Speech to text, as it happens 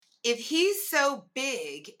If he's so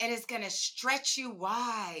big and is going to stretch you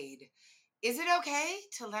wide, is it okay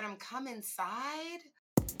to let him come inside?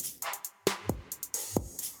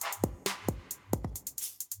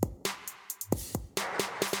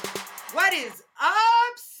 What is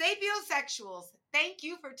up, sapiosexuals? Thank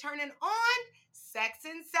you for turning on Sex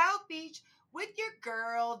in South Beach with your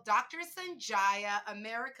girl, Dr. Sanjaya,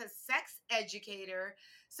 America's sex educator.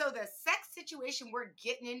 So, the sex situation we're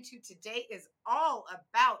getting into today is all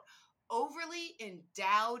about overly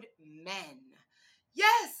endowed men.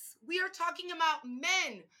 Yes, we are talking about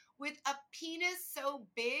men with a penis so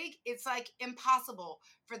big, it's like impossible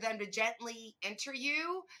for them to gently enter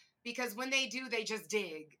you because when they do, they just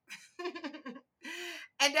dig.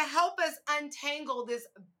 And to help us untangle this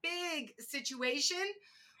big situation,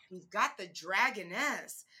 we've got the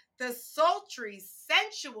dragoness, the sultry,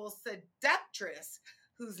 sensual seductress,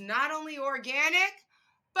 who's not only organic,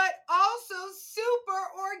 but also super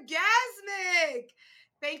orgasmic.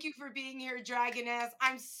 Thank you for being here, dragoness.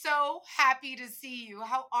 I'm so happy to see you.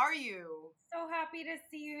 How are you? So happy to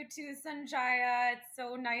see you too, Sanjaya. It's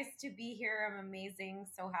so nice to be here. I'm amazing.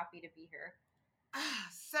 So happy to be here.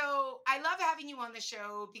 So I love having you on the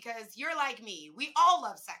show because you're like me. We all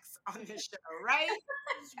love sex on this show, right?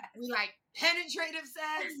 We like penetrative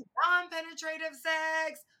sex, non-penetrative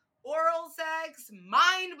sex, oral sex,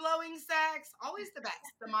 mind-blowing sex, always the best,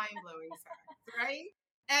 the mind-blowing sex, right?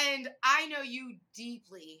 And I know you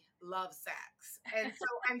deeply love sex. And so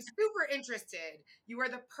I'm super interested. You are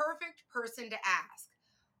the perfect person to ask.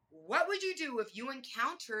 What would you do if you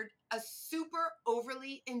encountered a super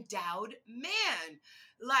overly endowed man?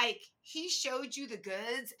 Like he showed you the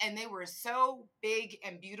goods and they were so big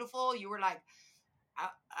and beautiful. You were like,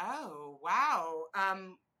 oh, wow.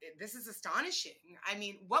 This is astonishing. I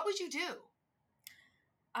mean, what would you do?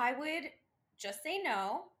 I would just say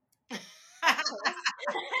no at first.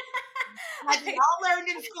 Like we I all learned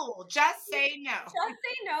in school, just say no. just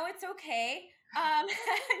say no. It's okay. I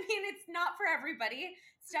mean, it's not for everybody.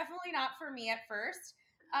 It's definitely not for me at first.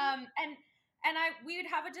 And we would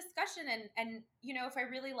have a discussion, and if I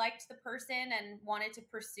really liked the person and wanted to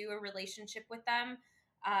pursue a relationship with them,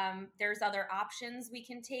 there's other options we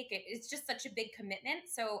can take. It's just such a big commitment.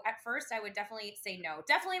 So at first, I would definitely say no.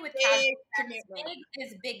 Definitely with casual Big sex, commitment. big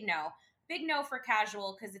is big no. Big no for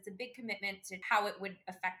casual because it's a big commitment to how it would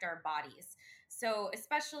affect our bodies. So,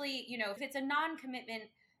 especially, if it's a non commitment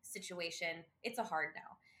situation, it's a hard no.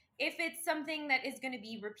 If it's something that is going to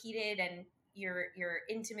be repeated and you're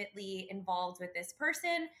intimately involved with this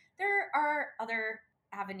person, there are other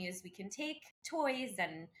avenues we can take, toys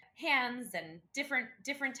and hands and different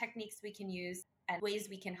techniques we can use and ways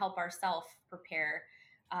we can help ourselves prepare.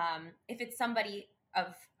 If it's somebody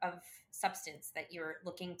of substance that you're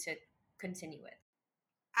looking to continue with.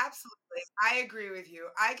 Absolutely. I agree with you.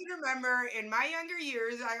 I can remember in my younger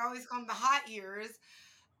years, I always call them the hot years.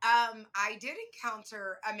 I did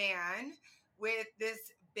encounter a man with this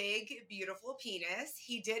big, beautiful penis.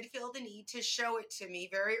 He did feel the need to show it to me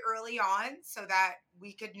very early on so that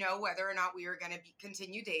we could know whether or not we were going to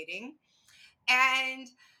continue dating. And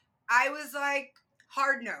I was like,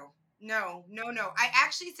 hard no. No, no, no. I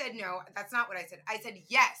actually said no. That's not what I said. I said,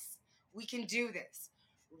 yes, we can do this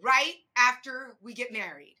right after we get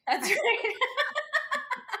married. That's right.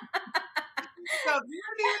 So if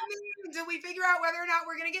you're gonna be with me until we figure out whether or not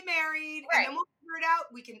we're gonna get married, and then Right. we'll figure it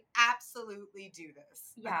out, we can absolutely do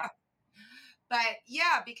this. Yeah, But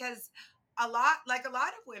yeah, because a lot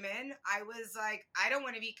of women, I was like, I don't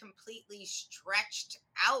want to be completely stretched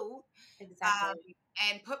out um, exactly.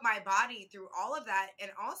 and put my body through all of that.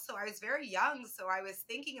 And also, I was very young, so I was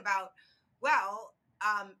thinking about, well,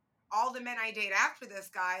 all the men I date after this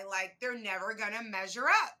guy, like they're never gonna measure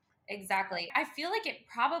up. Exactly. I feel like it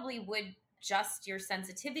probably would just your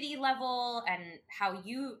sensitivity level and how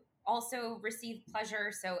you also receive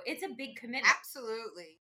pleasure. So it's a big commitment.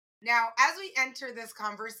 Absolutely. Now, as we enter this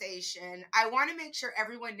conversation, I want to make sure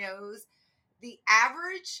everyone knows the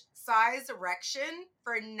average size erection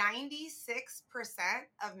for 96%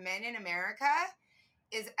 of men in America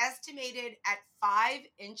is estimated at 5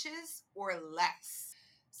 inches or less.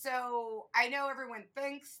 So I know everyone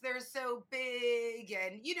thinks they're so big,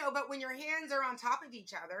 and but when your hands are on top of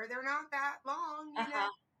each other, they're not that long. Uh-huh.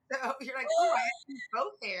 So you're like, oh, I have to use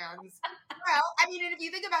both hands. Well, I mean, and if you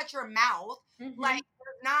think about your mouth, like Hmm.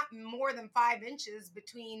 there's not more than 5 inches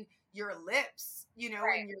between your lips,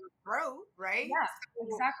 Right. and your throat, right? Yeah, So,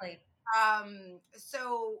 exactly.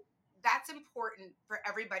 so that's important for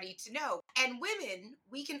everybody to know. And women,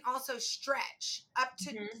 we can also stretch up to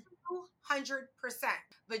Hmm. 200%.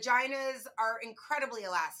 Vaginas are incredibly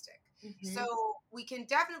elastic. So Hmm. we can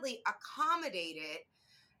definitely accommodate it.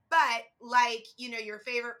 But like, your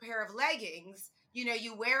favorite pair of leggings,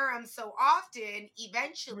 you wear them so often, Mhm.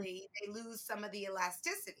 eventually they lose some of the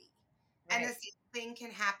elasticity. And the Right. same thing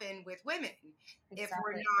can happen with women if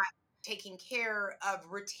we're Exactly. not taking care of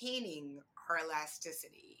retaining our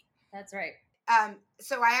elasticity. That's right.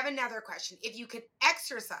 So I have another question. If you could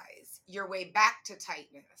exercise your way back to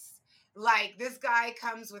tightness, like this guy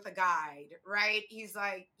comes with a guide, right? He's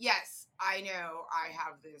like, yes, I know I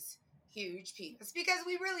have this huge penis because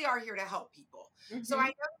we really are here to help people. So I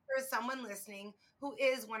Mhm. know there's someone listening who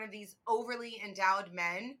is one of these overly endowed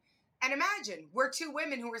men. And imagine we're two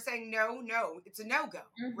women who are saying, no, no, it's a no go,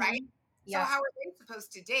 right? Mhm. So Yeah. how are they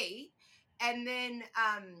supposed to date? And then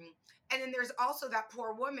there's also that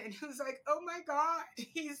poor woman who's like, oh my God,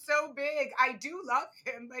 he's so big. I do love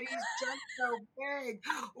him, but he's just so big.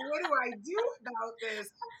 What do I do about this?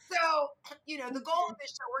 So, the goal of Mhm.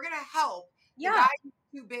 this show, we're going to help the Yeah. guy who's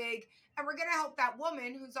too big, and we're going to help that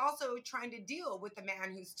woman who's also trying to deal with the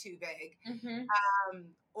man who's too big, Mhm.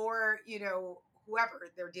 or,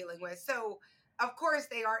 whoever they're dealing with. So, of course,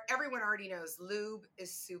 everyone already knows lube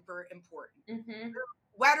is super important. Mhm.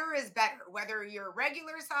 Wetter is better, whether you're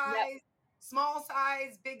regular Yep. size, small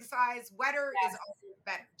size, big size, wetter is Yes. always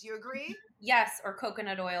better. Do you agree? Yes, or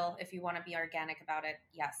coconut oil if you want to be organic about it.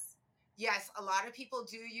 Yes. Yes, a lot of people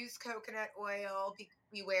do use coconut oil.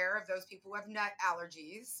 Beware of those people who have nut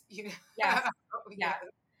allergies. Yes. Yeah. Yeah.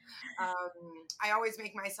 I always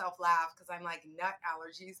make myself laugh because I'm like, nut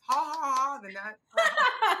allergies. Ha ha ha, the nut.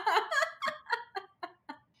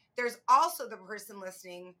 There's also the person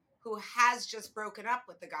listening who has just broken up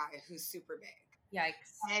with the guy who's super big.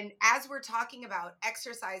 Yikes. And as we're talking about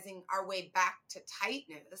exercising our way back to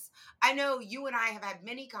tightness, I know you and I have had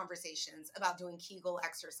many conversations about doing Kegel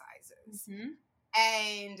exercises. Mhm.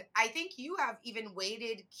 And I think you have even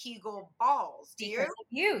weighted Kegel balls, do Because you? of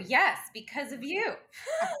you. Yes, because of you.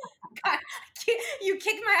 God, you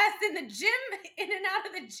kicked my ass in the gym, in and out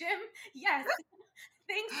of the gym. Yes.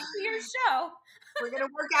 Thanks to your show, We're going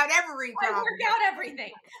to work out every I work problem, out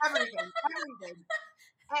everything. everything, everything.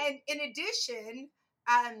 And in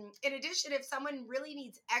addition, if someone really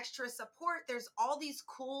needs extra support, there's all these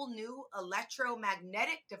cool new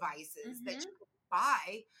electromagnetic devices that Mhm. you can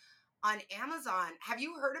buy on Amazon. Have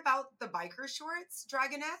you heard about the biker shorts,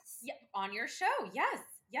 Dragoness? Yeah, on your show. Yes.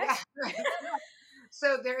 Yes. Yeah, right.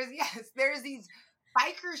 So there's these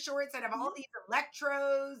biker shorts that have all Mhm. these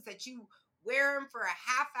electrodes that you wear them for a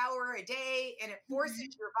half hour a day, and it forces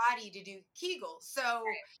Mhm. your body to do Kegels. So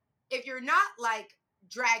if you're not like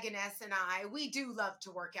Dragoness and I, we do love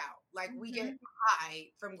to work out. Like we get Mhm.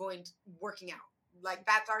 high from working out. Like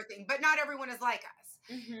that's our thing. But not everyone is like us.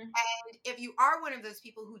 Mhm. And if you are one of those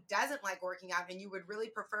people who doesn't like working out and you would really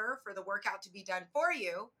prefer for the workout to be done for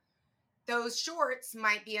you, those shorts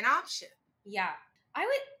might be an option. Yeah. I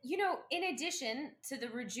would, in addition to the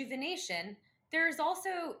rejuvenation, there's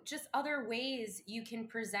also just other ways you can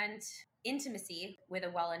present intimacy with a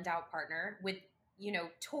well endowed partner with,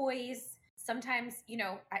 toys. Sometimes,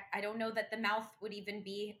 I don't know that the mouth would even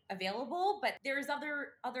be available, but there's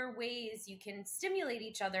other ways you can stimulate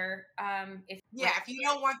each other. If Yeah, if you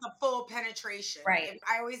don't want the full penetration. right,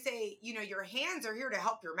 I always say, your hands are here to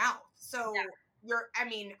help your mouth. yeah, So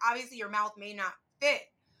obviously your mouth may not fit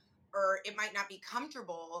or it might not be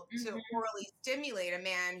comfortable to mhm, orally stimulate a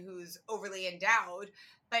man who's overly endowed,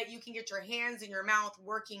 but you can get your hands and your mouth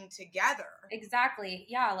working together exactly,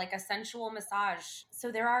 yeah, like a sensual massage. So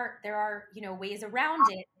there are ways around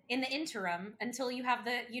it in the interim until you have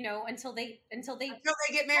until they until they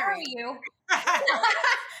get marry married. you.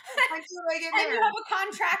 Until they get And you have married. a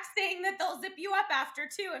contract saying that they'll zip you up after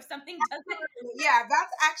too if something doesn't. Yeah,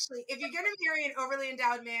 that's actually, if you're going to marry an overly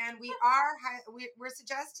endowed man, we're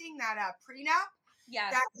suggesting that a prenup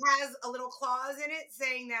Yes, that has a little clause in it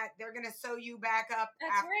saying that they're going to sew you back up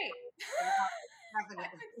that's right. afterwards. I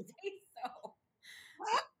Definitely. would say so.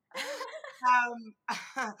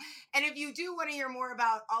 And if you do want to hear more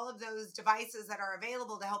about all of those devices that are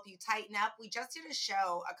available to help you tighten up, we just did a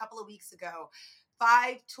show a couple of weeks ago,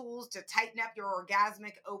 5 tools to tighten up your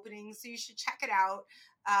orgasmic openings. So you should check it out,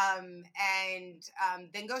 and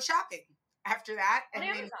then go shopping after that. On And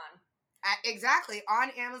then Amazon. exactly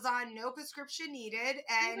on Amazon, no prescription needed.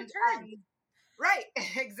 Free And returns. right,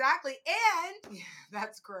 exactly. And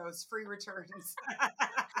that's gross. Free returns.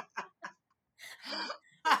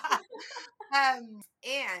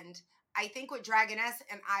 And I think what Dragoness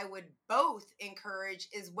and I would both encourage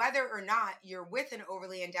is whether or not you're with an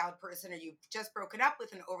overly endowed person or you've just broken up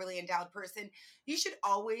with an overly endowed person, you should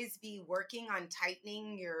always be working on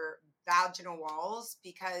tightening your vaginal walls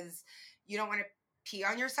because you don't want to pee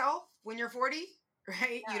on yourself when you're 40.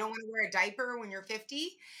 right? You Yeah. don't want to wear a diaper when you're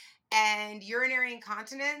 50. And urinary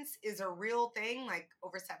incontinence is a real thing. Like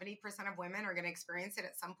over 70% of women are going to experience it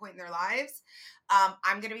at some point in their lives.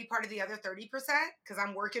 I'm going to be part of the other 30% because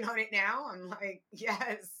I'm working on it now. I'm like,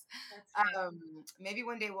 yes. That's great. Maybe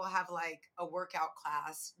one day we'll have like a workout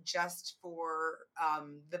class just for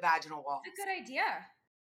the vaginal walls. It's a good idea.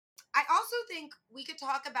 I also think we could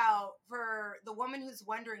talk about for the woman who's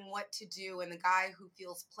wondering what to do and the guy who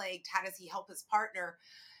feels plagued, how does he help his partner?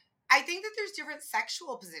 I think that there's different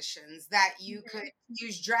sexual positions that you could Mhm.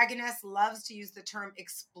 use. Dragoness loves to use the term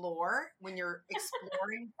explore when you're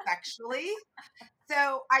exploring sexually.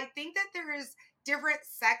 So I think that there's different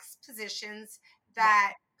sex positions Yeah.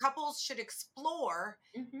 that couples should explore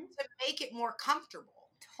Hmm. to make it more comfortable.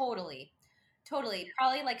 Totally. Totally.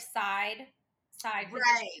 Probably like side Right.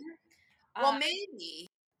 position. Well, Uh, maybe.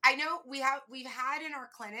 I know we've had in our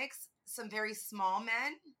clinics some very small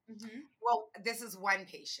men. mhm. Well, this is one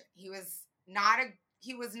patient. He was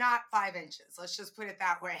not 5 inches. Let's just put it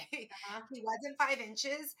that way. Uh-huh. He wasn't 5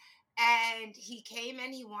 inches. And he came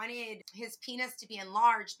in, he wanted his penis to be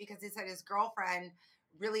enlarged because he said his girlfriend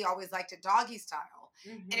really always liked it doggy style.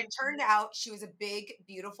 And it Mhm. turned out she was a big,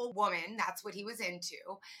 beautiful woman. That's what he was into.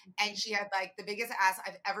 And Mhm. she had like the biggest ass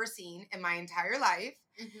I've ever seen in my entire life.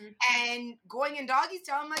 Mhm. And going in doggy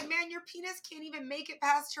style, I'm like, man, your penis can't even make it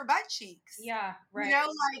past her butt cheeks. Yeah, You right. know,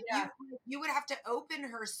 like Yeah, you would have to open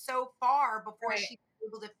her so far before right. she's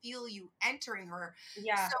able to feel you entering her.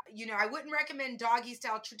 Yeah. So, I wouldn't recommend doggy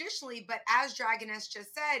style traditionally, but as Dragoness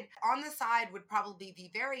just said, on the side would probably be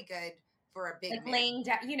very good for a big Like man. laying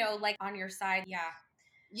down, like on your side. Yeah.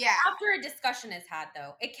 Yeah, After a discussion is had,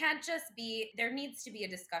 though, it can't just be, there needs to be a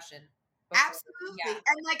discussion before. absolutely. Yeah.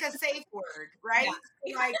 And like a safe word, Yeah. right?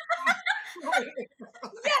 So like,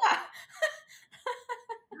 Yeah.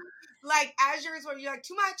 like as yours, where you're like,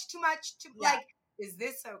 too much, Yeah. like, is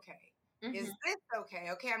this okay? Is Mhm. this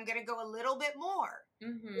okay? Okay, I'm gonna go a little bit more.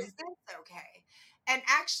 Mhm. Is this okay? And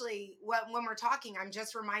actually, when we're talking, I'm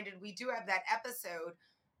just reminded we do have that episode,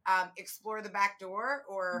 Explore the Back Door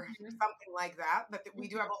or Mhm. something like that. But we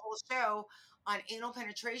do Mhm. have a whole show on anal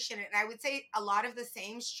penetration. And I would say a lot of the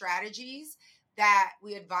same strategies that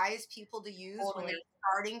we advise people to use when they're Totally.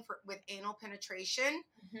 starting with anal penetration,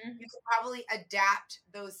 Mhm. you could probably adapt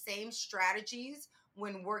those same strategies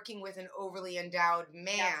when working with an overly endowed Yes.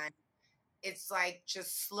 man. It's like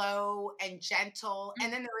just slow and gentle. And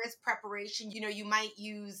Mhm. then there is preparation. You might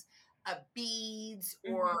use a beads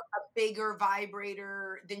or Mhm. a bigger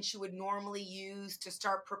vibrator than she would normally use to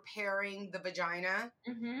start preparing the vagina.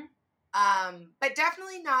 Mhm. But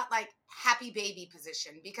definitely not like happy baby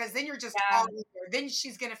position because then you're just all Yeah. in there. Then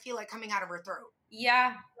she's gonna feel it coming out of her throat.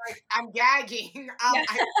 Yeah. Like I'm gagging. Yeah.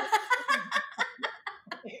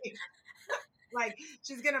 Like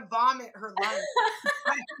she's gonna vomit her lunch.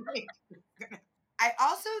 I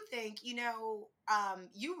also think,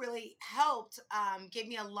 you really helped, give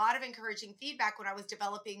me a lot of encouraging feedback when I was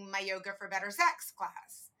developing my Yoga for Better Sex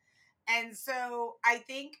class. And so I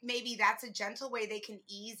think maybe that's a gentle way they can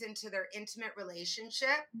ease into their intimate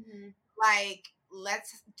relationship. Mhm. Like,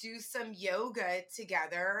 let's do some yoga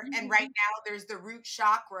together. And right Mhm. now, there's the root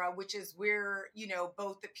chakra, which is where,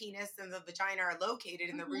 both the penis and the vagina are located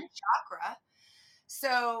in the root Mhm. chakra.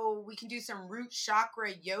 So we can do some root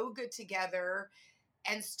chakra yoga together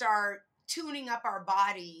and start tuning up our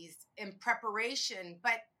bodies in preparation.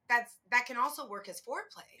 But that can also work as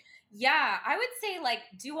foreplay. Yeah, I would say like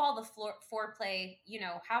do all the foreplay,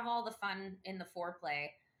 have all the fun in the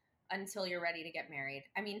foreplay until you're ready to get married.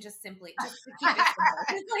 I mean, just to keep it simple.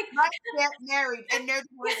 It's like Let's get married and no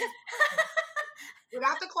divorces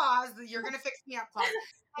without the clause. You're gonna fix me up clause.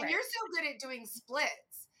 And right. you're so good at doing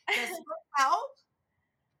splits. Does split help?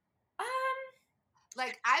 Um,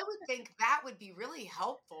 Like I would think that would be really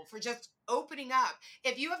helpful for just opening up.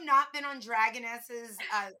 If you have not been on Dragoness's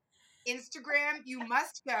Instagram, you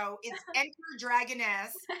must go. It's Enter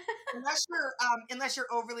Dragoness. Unless you're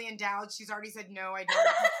overly endowed. She's already said no, I don't.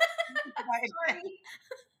 But, sorry.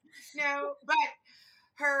 no, but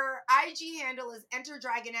her IG handle is Enter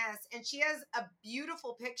Dragoness, and she has a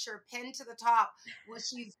beautiful picture pinned to the top where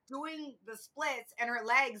she's doing the splits, and her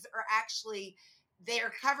legs are actually they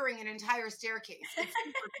are covering an entire staircase. It's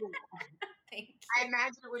super cool. Thank I you.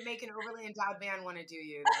 imagine it would make an overly endowed man want to do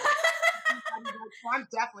you though. So I'm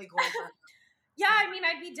definitely going for her. Yeah, I mean,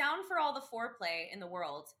 I'd be down for all the foreplay in the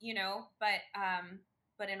world,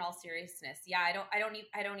 but in all seriousness, yeah, I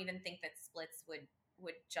don't even think that splits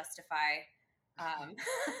would justify um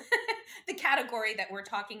the category that we're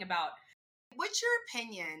talking about. What's your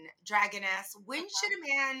opinion, Dragoness? When should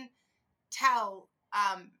a man tell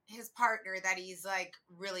his partner that he's like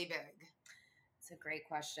really big? It's a great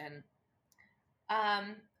question.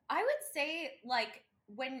 I would say like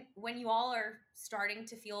when you all are starting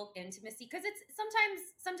to feel intimacy, because it's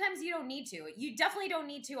sometimes you don't need to. You definitely don't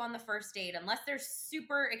need to on the first date unless there's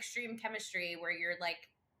super extreme chemistry where you're like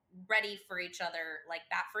ready for each other like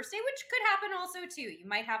that first date, which could happen also too. You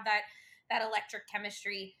might have that electric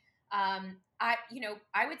chemistry.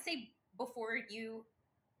 I would say before you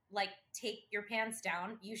like take your pants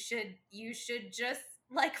down, you should just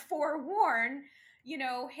like forewarn,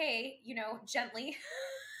 hey, gently.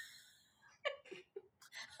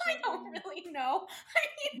 I don't really know.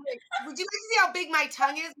 Wait, would you like to see how big my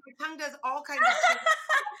tongue is? My tongue does all kinds of shit.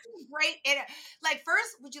 Great. Like,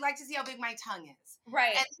 first, would you like to see how big my tongue is?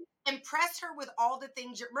 Right. And impress her with all the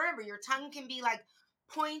things. Remember, your tongue can be like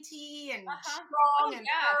pointy and Uh-huh. Oh strong and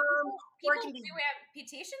yeah. firm, or it People can be. do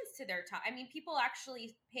amputations to their tongue. I mean, people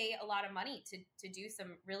actually pay a lot of money to do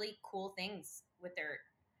some really cool things with their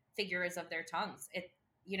figures of their tongues.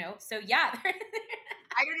 So yeah.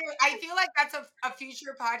 I don't know. I feel like that's a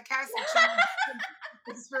future podcast that you have some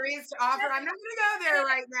experience to offer. I'm not going to go there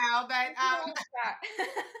right now, but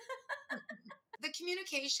the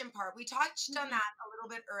communication part, we touched on that a little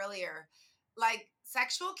bit earlier. Like,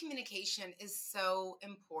 sexual communication is so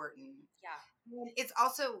important. Yeah. And it's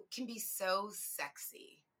also can be so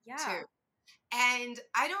sexy Yeah. too. And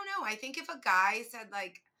I don't know. I think if a guy said,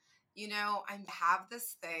 like, I have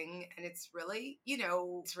this thing and it's really,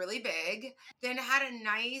 it's really big, then had a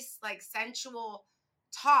nice, like, sensual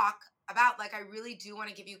talk about, like, I really do want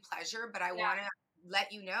to give you pleasure, but I Yeah. want to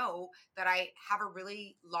let you know that I have a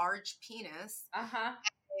really large penis. Uh-huh.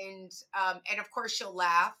 And of course she'll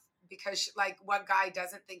laugh because like, what guy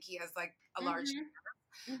doesn't think he has like a large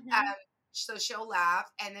Mm-hmm. penis? Mm-hmm. So she'll laugh,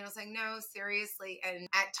 and then it's like, no, seriously. And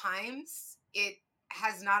at times it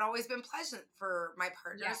has not always been pleasant for my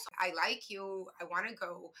partner. Yeah. So I like you. I want to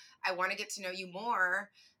go. I want to get to know you more.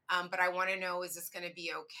 But I want to know, is this going to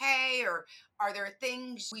be okay? Or are there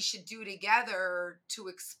things we should do together to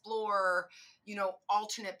explore,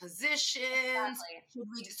 alternate positions?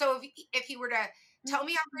 Exactly. So if he were to tell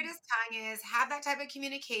me how great his tongue is, have that type of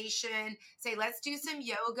communication, say, let's do some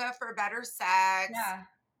yoga for better sex. Yeah.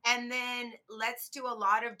 And then let's do a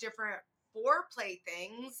lot of different foreplay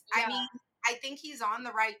things. Yeah. I mean, I think he's on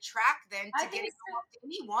the right track then I to think get so.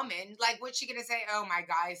 any woman. Like, what's she gonna say? Oh, my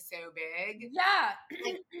guy's so big. Yeah.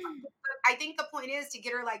 Like, I think the point is to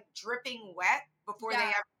get her like dripping wet before they Yeah.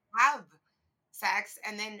 ever have sex,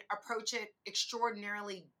 and then approach it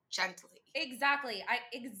extraordinarily gently. Exactly.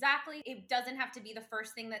 It doesn't have to be the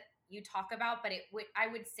first thing that you talk about, but I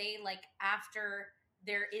would say like after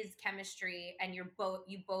there is chemistry and you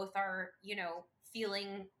both are,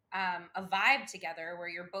 feeling a vibe together where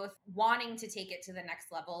you're both wanting to take it to the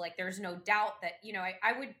next level. Like there's no doubt that,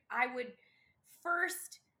 I would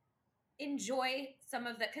first enjoy some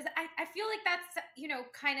of the, because I feel like that's,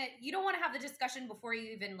 kind of, you don't want to have the discussion before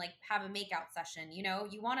you even like have a makeout session.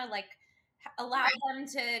 You want to like allow them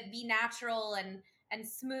to be natural and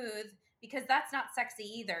smooth, because that's not sexy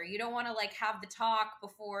either. You don't want to like have the talk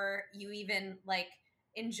before you even like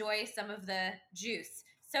enjoy some of the juice.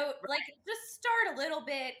 So like just start a little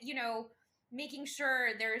bit, making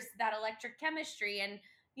sure there's that electric chemistry. And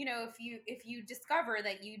if you discover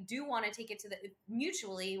that you do want to take it to the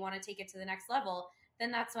mutually you want to take it to the next level,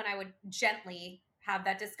 then that's when I would gently have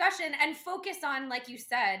that discussion and focus on, like you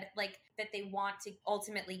said, like that they want to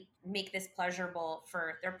ultimately make this pleasurable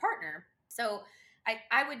for their partner. So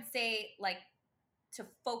I would say like to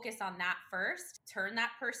focus on that first, turn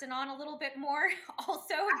that person on a little bit more.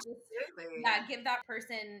 Also, just give that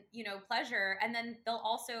person, pleasure, and then they'll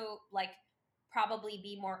also like probably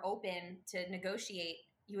be more open to negotiate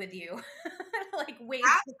with you, like ways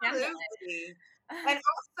to handle Absolutely. it. And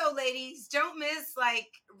also, ladies, don't miss like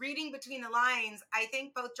reading between the lines. I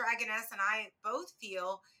think both Dragoness and I both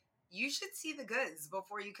feel you should see the goods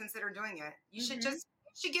before you consider doing it. You should Mhm. just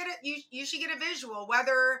you should get it. You should get a visual,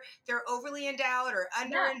 whether they're overly endowed or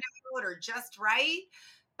under Yeah, endowed or just right.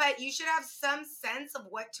 But you should have some sense of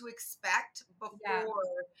what to expect yeah, before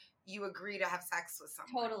you agree to have sex with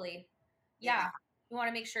someone. totally. Yeah, Yeah. you want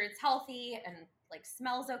to make sure it's healthy and like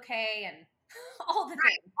smells okay and all the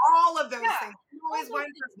Right. things. All of those Yeah, things. You all always those wonder,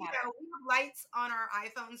 things we matter. have lights on our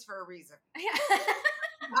iPhones for a reason. Yeah.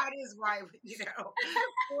 That is why, for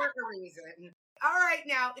a reason. All right,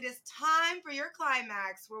 now it is time for your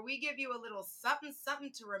climax, where we give you a little something,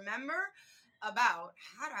 something to remember about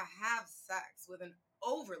how to have sex with an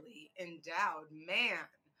overly endowed man.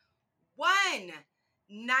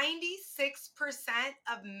 96%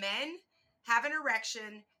 of men have an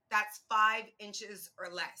erection that's 5 inches or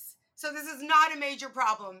less. So this is not a major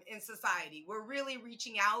problem in society. We're really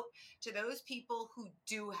reaching out to those people who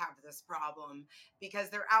do have this problem because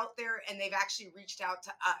they're out there and they've actually reached out to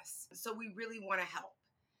us. So we really want to help.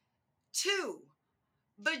 2,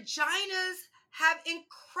 vaginas have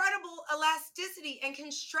incredible elasticity and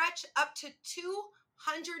can stretch up to 200%.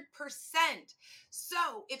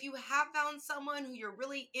 So if you have found someone who you're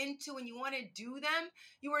really into and you want to do them,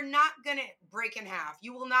 you are not going to break in half.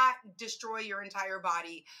 You will not destroy your entire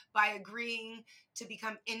body by agreeing to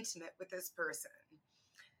become intimate with this person.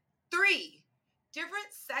 3,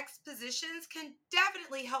 different sex positions can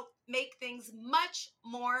definitely help make things much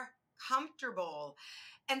more comfortable.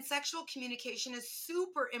 And sexual communication is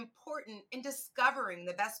super important in discovering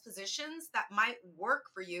the best positions that might work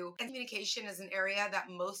for you. And communication is an area that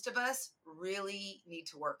most of us really need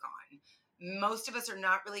to work on. Most of us are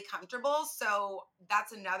not really comfortable. So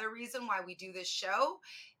that's another reason why we do this show,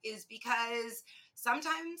 is because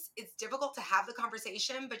sometimes it's difficult to have the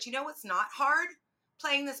conversation, but you know what's not hard?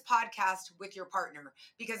 Playing this podcast with your partner,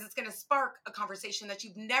 because it's going to spark a conversation that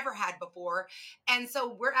you've never had before. And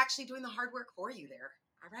so we're actually doing the hard work for you there.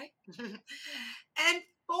 All right. And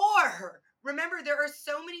 4, remember, there are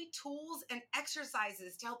so many tools and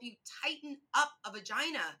exercises to help you tighten up a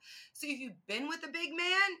vagina. So if you've been with a big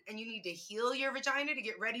man and you need to heal your vagina to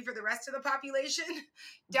get ready for the rest of the population,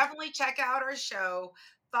 definitely check out our show,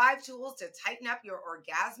 5 tools to tighten up your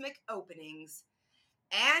orgasmic openings.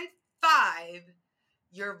 And 5,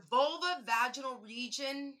 your vulva, vaginal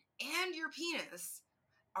region, and your penis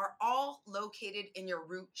are all located in your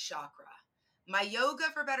root chakra. My Yoga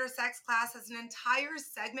for Better Sex class has an entire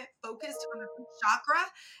segment focused on the root chakra,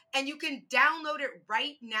 and you can download it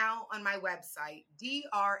right now on my website,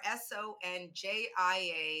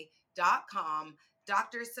 drsonjia.com,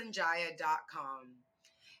 drsanjaya.com.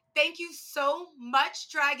 Thank you so much,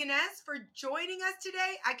 Dragoness, for joining us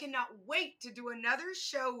today. I cannot wait to do another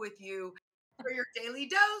show with you. For your daily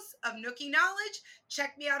dose of Nookie knowledge,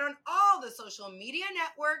 check me out on all the social media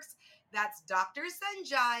networks. That's Dr.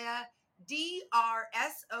 Sanjaya,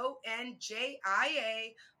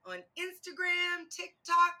 DRSONJIA, on Instagram,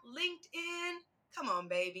 TikTok, LinkedIn. Come on,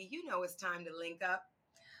 baby. You know it's time to link up.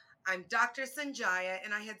 I'm Dr. Sanjaya,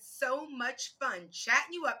 and I had so much fun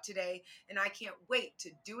chatting you up today, and I can't wait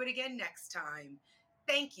to do it again next time.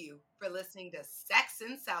 Thank you for listening to Sex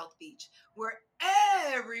in South Beach, where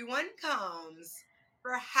everyone comes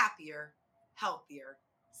for happier, healthier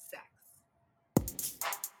sex.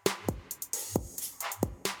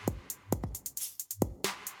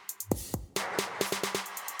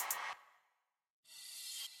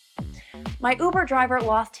 My Uber driver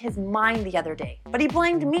lost his mind the other day, but he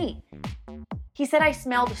blamed me. He said I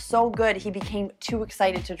smelled so good he became too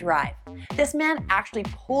excited to drive. This man actually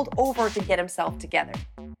pulled over to get himself together.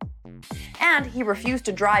 And he refused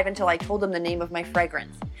to drive until I told him the name of my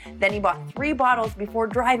fragrance. Then he bought 3 bottles before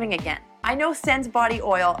driving again. I know Sense body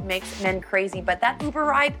oil makes men crazy, but that Uber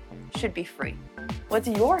ride should be free. What's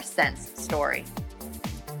your Sense story?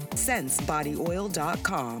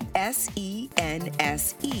 SenseBodyOil.com. SENSE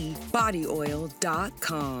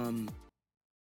bodyoil.com.